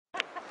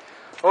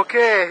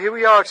Okay, here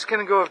we are at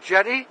Skinningrove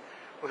Jetty.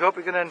 We hope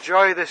you're going to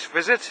enjoy this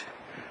visit.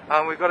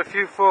 And we've got a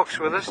few folks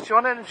with us. Do you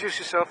want to introduce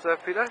yourself there,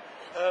 Peter?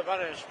 My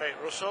name is Pete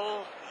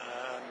Russell,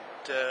 and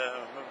I'm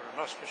a member of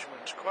Mass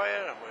Fishermen's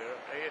Choir, and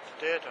we're here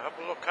today to have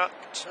a look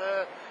at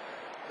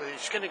the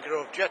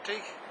Skinningrove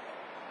Jetty,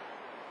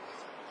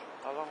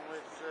 along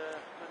with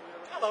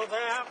Hello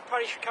there, I'm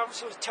Parish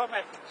Councillor Tom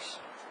Evans.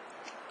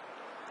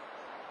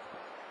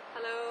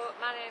 Hello,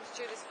 my name's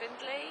Judith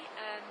Findlay,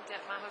 and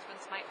my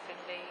husband's Mike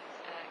Findlay,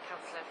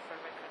 councillor for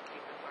Redmond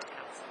Cleveland Borough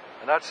Council.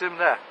 And that's him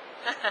there.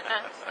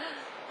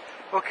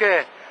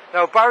 Okay,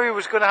 now Barry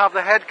was going to have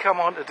the head cam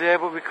on today,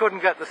 but we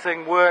couldn't get the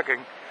thing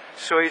working,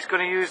 so he's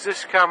going to use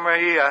this camera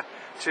here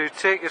to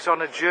take us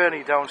on a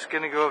journey down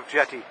Skinningrove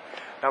Jetty.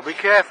 Now be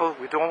careful,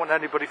 we don't want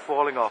anybody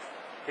falling off.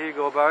 Here you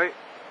go, Barry.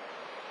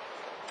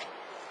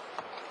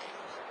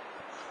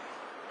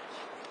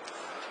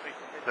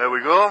 There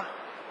we go.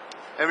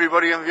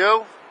 Everybody in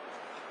view?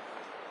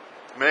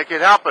 Make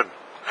it happen.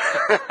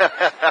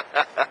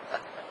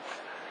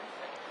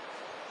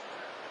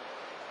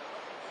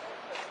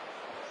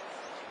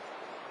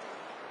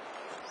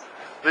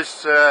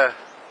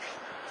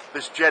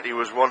 This jetty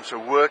was once a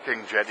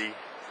working jetty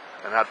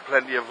and had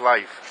plenty of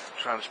life,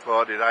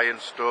 transported iron,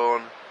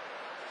 stone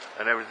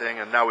and everything,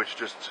 and now it's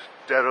just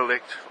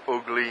derelict,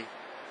 ugly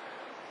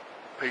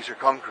piece of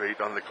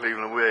concrete on the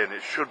Cleveland Way, and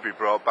it should be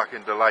brought back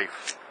into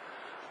life.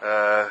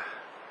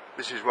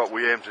 This is what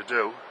we aim to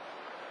do,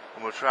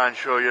 and we'll try and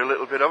show you a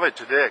little bit of it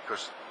today,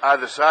 because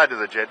either side of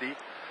the jetty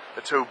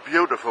are two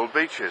beautiful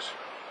beaches,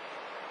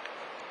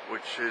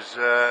 which is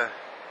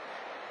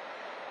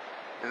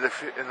in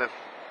the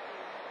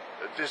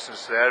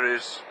distance there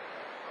is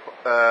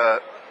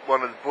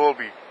one of the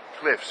Bowlby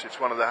cliffs. It's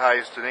one of the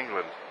highest in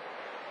England.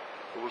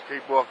 But we'll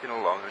keep walking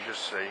along and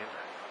just seeing.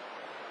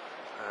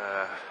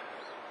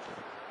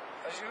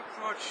 As you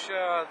approach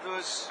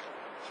those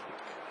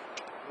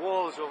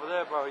walls over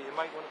there, Barry, you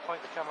might want to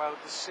point the camera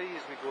out to sea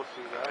as we go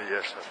through there.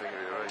 Yes, I think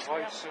you're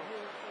right.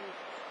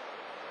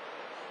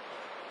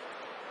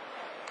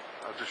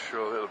 I'll just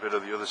show a little bit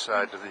of the other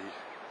side of the...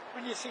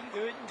 When you think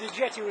the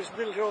jetty was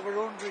built over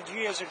 100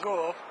 years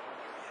ago,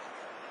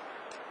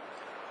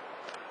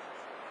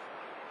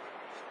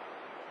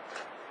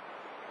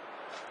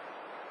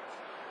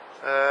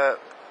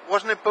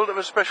 wasn't it built of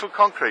a special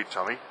concrete,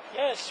 Tommy?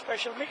 yes,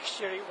 special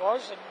mixture it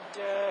was,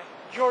 and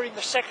during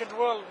the Second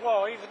World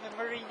War even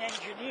the marine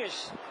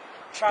engineers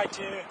tried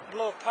to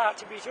blow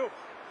part of it up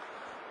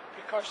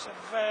because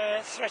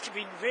of threat of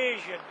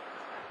invasion,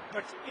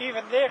 but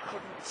even they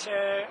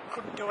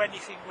couldn't do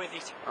anything with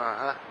it.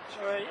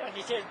 So, and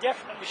it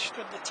definitely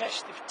stood the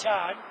test of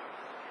time.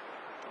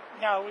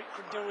 But now it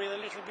could do with a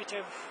little bit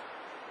of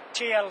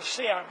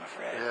TLC, I'm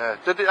afraid. Yeah.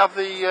 Did it have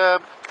the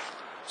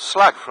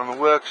slag from the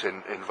works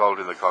involved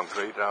in the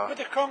concrete? Or? With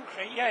the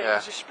concrete, yeah, it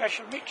was a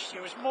special mixture.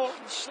 It was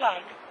molten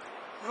slag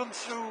run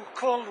through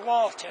cold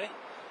water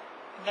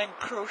and then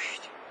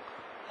crushed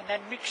and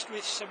then mixed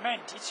with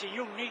cement. It's a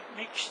unique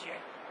mixture.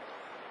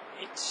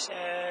 I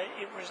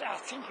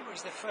think it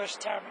was the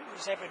first time it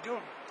was ever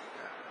done.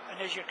 Yeah.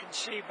 And as you can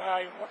see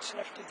by what's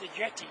left of the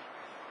jetty,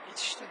 it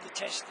stood the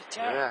test of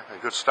time. Yeah,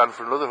 it could stand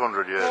for another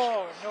 100 years.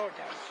 Oh, no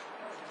doubt.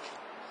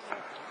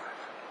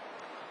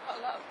 Got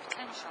a lot of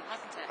potential,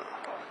 hasn't it?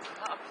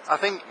 I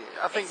think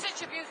it's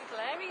such a beautiful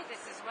area,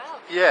 this as well.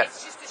 Yeah.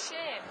 It's just a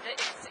shame that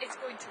it's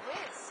going to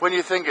waste. When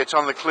you think it's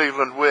on the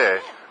Cleveland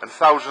Way, and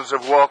thousands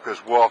of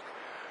walkers walk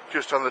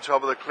just on the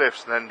top of the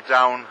cliffs and then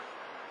down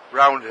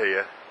round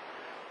here,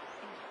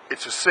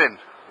 it's a sin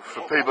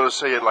for people to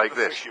see it like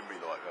this.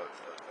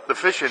 The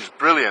fishing's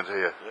brilliant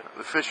here.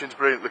 The fishing's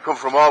brilliant. They come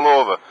from all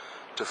over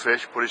to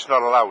fish, but it's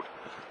not allowed.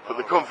 But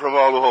they come from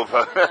all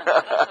over.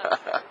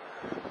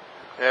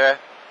 Yeah.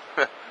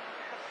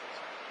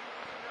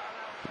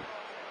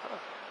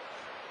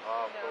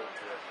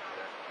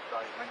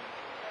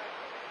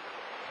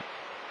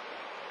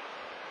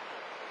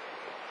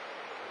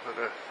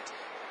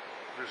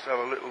 Just have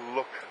a little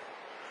look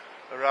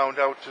around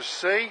out to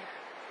sea,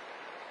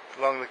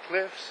 along the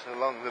cliffs,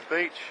 along the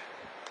beach.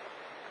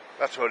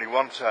 That's only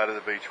one side of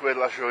the beach. Wait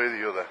till I show you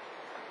the other.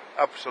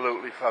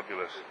 Absolutely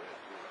fabulous.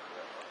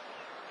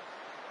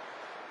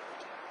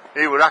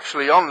 Here we're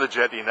actually on the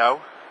jetty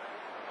now.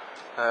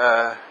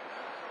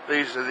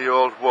 These are the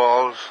old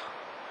walls,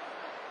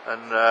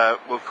 and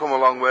we'll come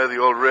along where the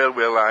old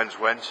railway lines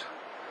went.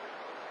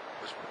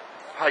 There's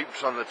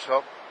pipes on the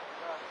top.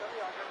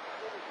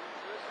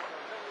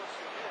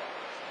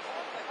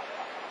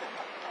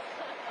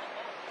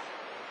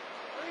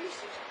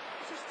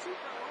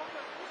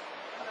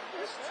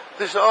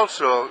 This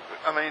also,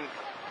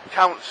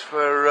 counts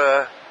for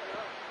a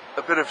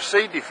bit of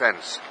sea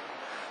defence.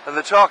 And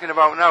they're talking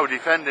about now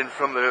defending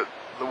from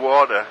the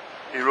water,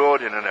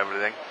 eroding and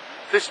everything.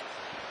 This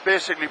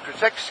basically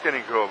protects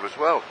Skinningrove as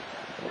well.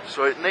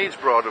 So it needs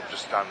brought up to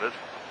standard.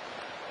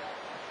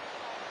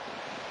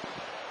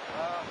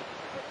 As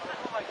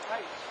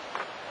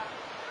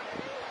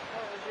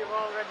you've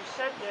already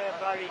said there,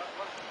 Barry,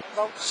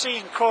 about sea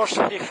and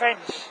coastal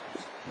defence.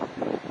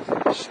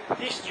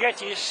 this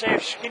jetty has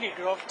saved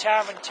Skinningrove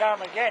time and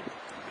time again,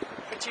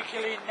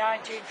 particularly in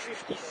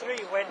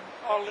 1953 when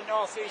all the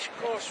northeast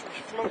coast was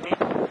flooding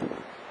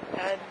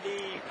and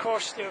the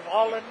coast of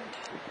Holland,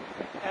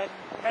 and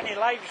many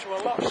lives were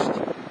lost.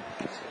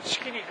 And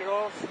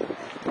Skinningrove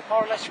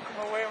more or less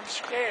come away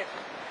unscathed.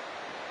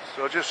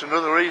 So just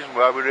another reason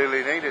why we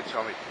really need it,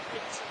 Tommy.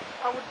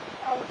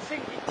 I would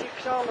think it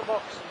ticks all the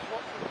boxes,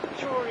 what from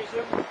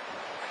tourism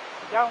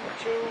down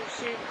to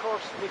sea and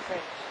coastal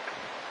defence.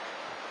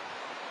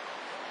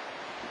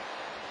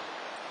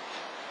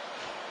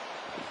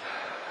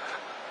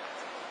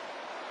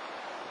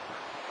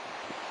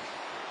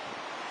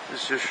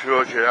 This just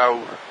shows you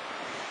how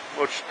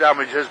much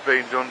damage has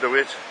been done to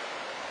it.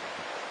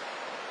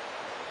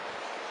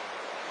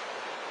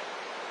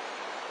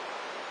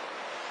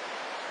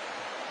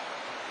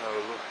 Have a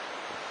look.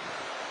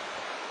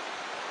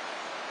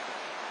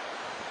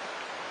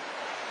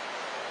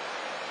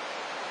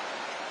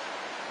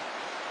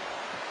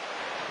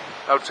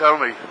 Now tell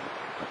me,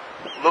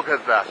 look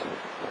at that.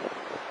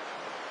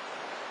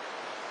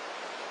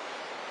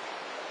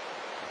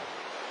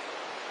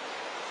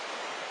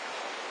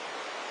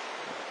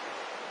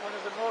 One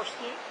of the most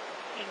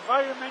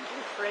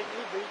environmentally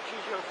friendly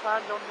beaches you'll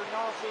find on the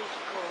northeast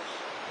coast.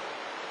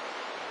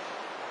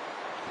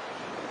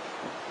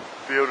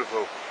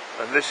 Beautiful.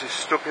 And this is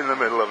stuck in the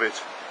middle of it. Be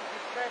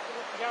careful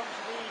up down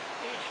to the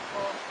east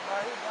coast,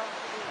 Mary, down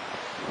to the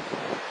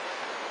east.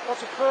 What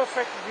a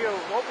perfect view,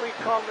 what we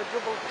call the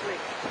double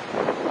cliff.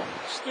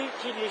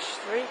 Steeped in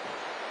history,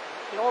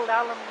 the old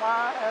Allen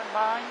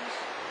mines,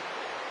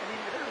 and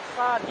in the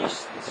far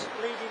distance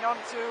leading on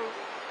to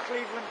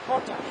Cleveland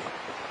Potash.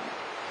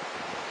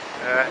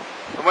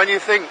 And when you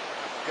think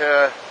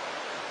there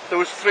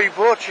was 3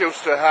 boats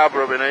used to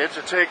harbour up in here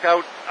to take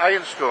out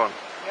ironstone.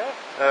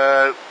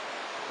 Yeah.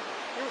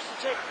 Used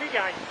to take pig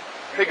iron.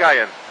 Pig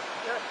iron.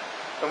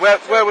 Yeah. And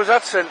where was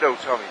that sent out,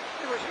 Tommy?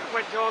 It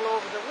went all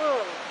over the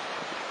world.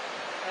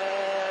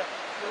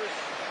 There was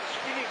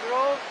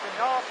Skinningrove, the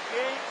North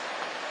Gate,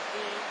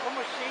 the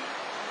Ummersey,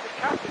 and the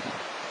Capital.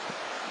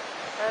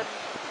 And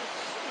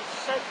it's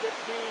said that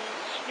the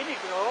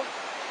Skinningrove,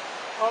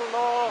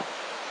 although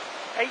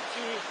 80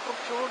 up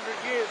to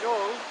 100 years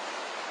old,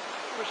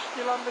 was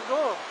still on the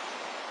go.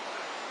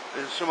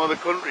 In some other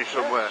country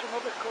somewhere. Yeah, some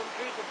other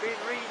countries have been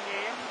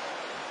renamed.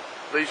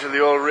 These are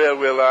the old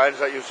railway lines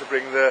that used to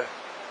bring there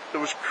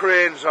was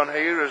cranes on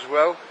here as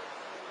well.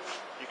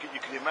 You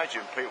can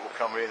imagine people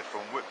coming in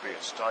from Whitby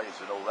and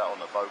Staines and all that on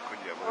the boat,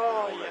 couldn't you?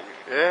 Oh,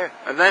 yeah.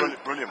 And then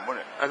brilliant, wasn't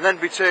it? And then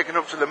be taken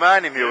up to the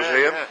mining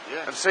museum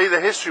yeah. and see the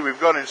history we've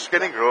got in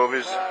Skinningrove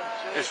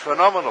is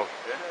phenomenal.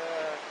 Yeah.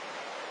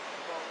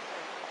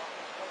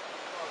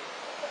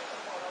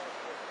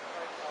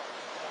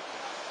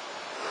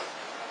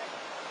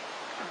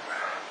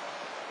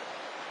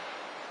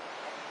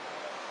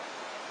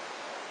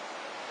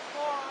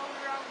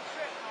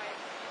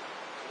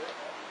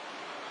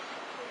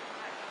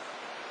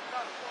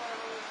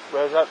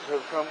 Where's that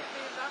from?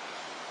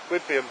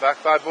 Whitby and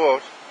back by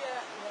boat?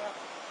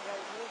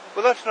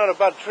 Well, that's not a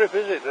bad trip,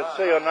 is it? Let's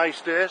see on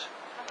nice days.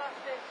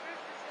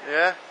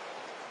 Yeah.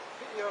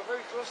 You're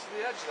very close to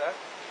the edge there.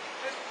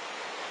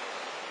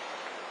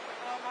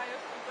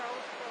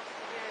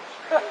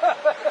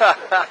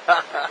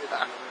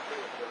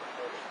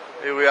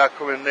 Here we are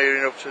coming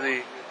nearing up to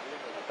the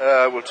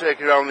we'll take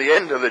you around the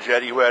end of the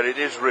jetty where it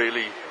is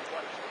really.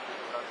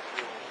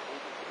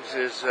 This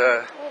is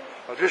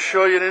I'll just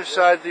show you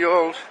inside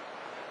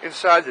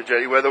the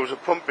jetty where there was a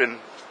pumping.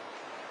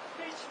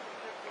 It's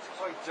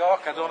quite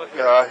dark, I don't know if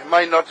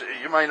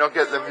you might not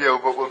get the view,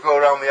 but we'll go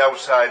around the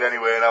outside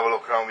anyway and have a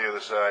look around the other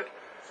side.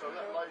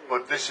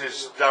 But this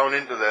is down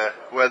into there,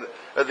 where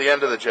at the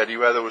end of the jetty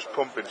where there was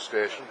pumping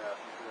station.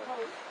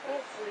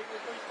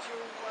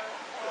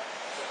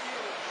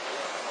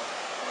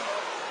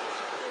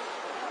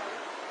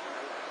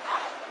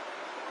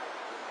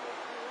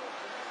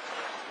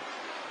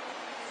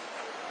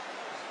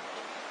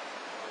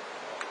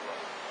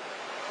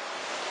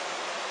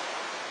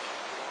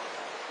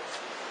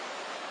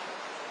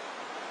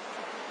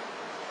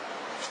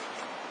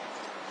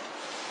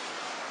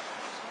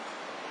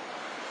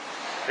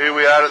 Here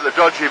we are at the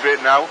dodgy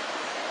bit now.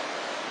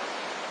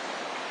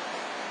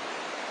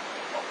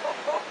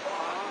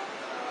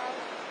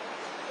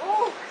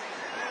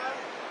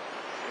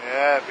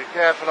 Yeah, be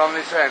careful on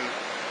this end.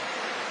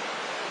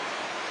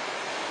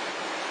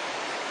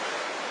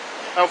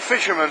 Now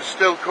fishermen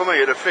still come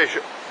here to fish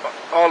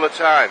all the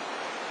time.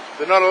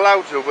 They're not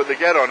allowed to, but they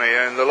get on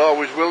here and they'll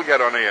always will get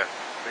on here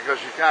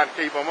because you can't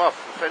keep them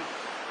off.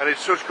 And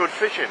it's such good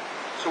fishing.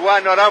 So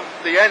why not have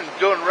the end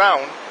done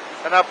round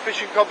and have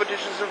fishing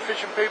competitions and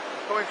fishing people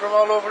coming from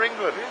all over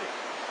England?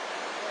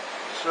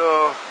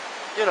 So,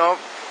 you know,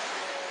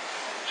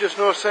 just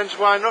no sense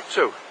why not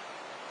to.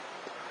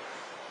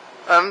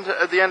 And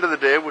at the end of the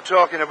day, we're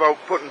talking about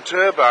putting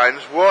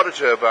turbines, water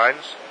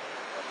turbines,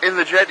 in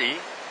the jetty,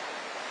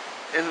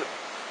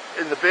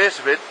 in the base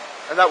of it,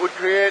 and that would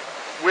create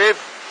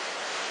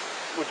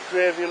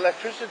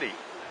electricity.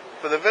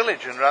 for the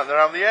village and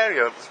around the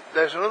area.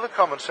 There's another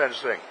common sense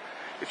thing.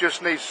 It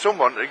just needs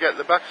someone to get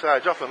the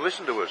backsides off and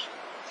listen to us.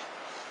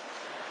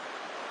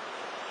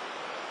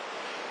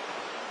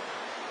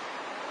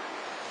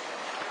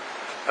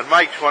 And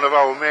Mike's one of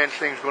our main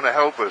things going to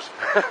help us.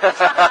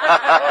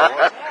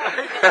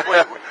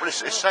 well,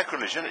 it's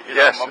sacrilege, isn't it? You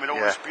Yes, know, I mean, all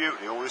yeah. this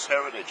beauty, all this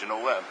heritage and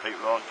all that, and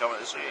people aren't coming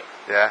to see it.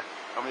 Yeah.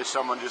 I mean, as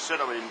someone just said,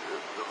 I mean,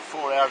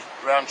 4 hours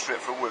round trip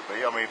from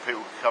Whitby, I mean,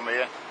 people can come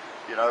here,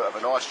 you know, have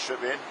a nice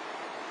trip in,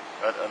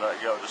 and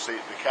go to see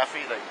the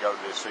cafe, they can go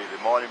to see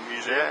the mining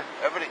museum,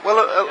 everything. Well,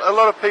 a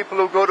lot of people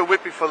who go to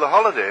Whitby for the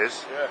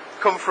holidays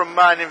come from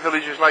mining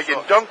villages like in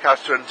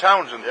Doncaster and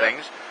towns and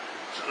things,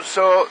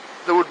 so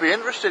they would be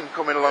interested in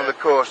coming along the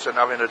coast and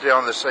having a day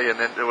on the sea and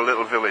into a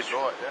little village.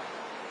 Right, yeah.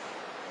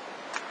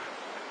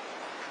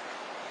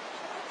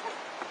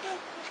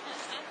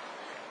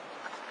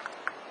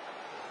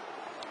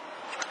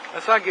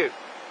 Thank you.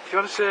 Do you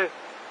want to say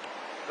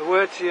a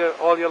word to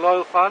all your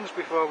loyal fans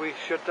before we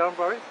shut down,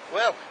 Barry?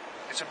 Well,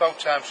 it's about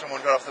time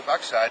someone got off the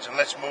backsides, and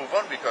let's move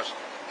on, because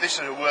this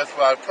is a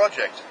worthwhile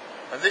project,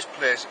 and this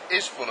place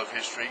is full of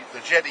history.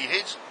 The Jetty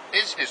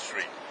is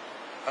history,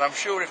 and I'm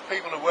sure if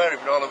people are aware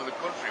of it all over the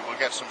country, we'll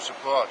get some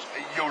support,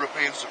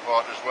 European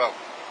support as well.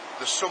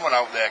 There's someone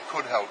out there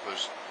could help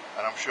us,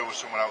 and I'm sure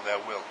someone out there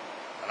will,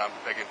 and I'm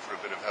begging for a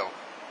bit of help.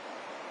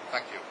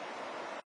 Thank you.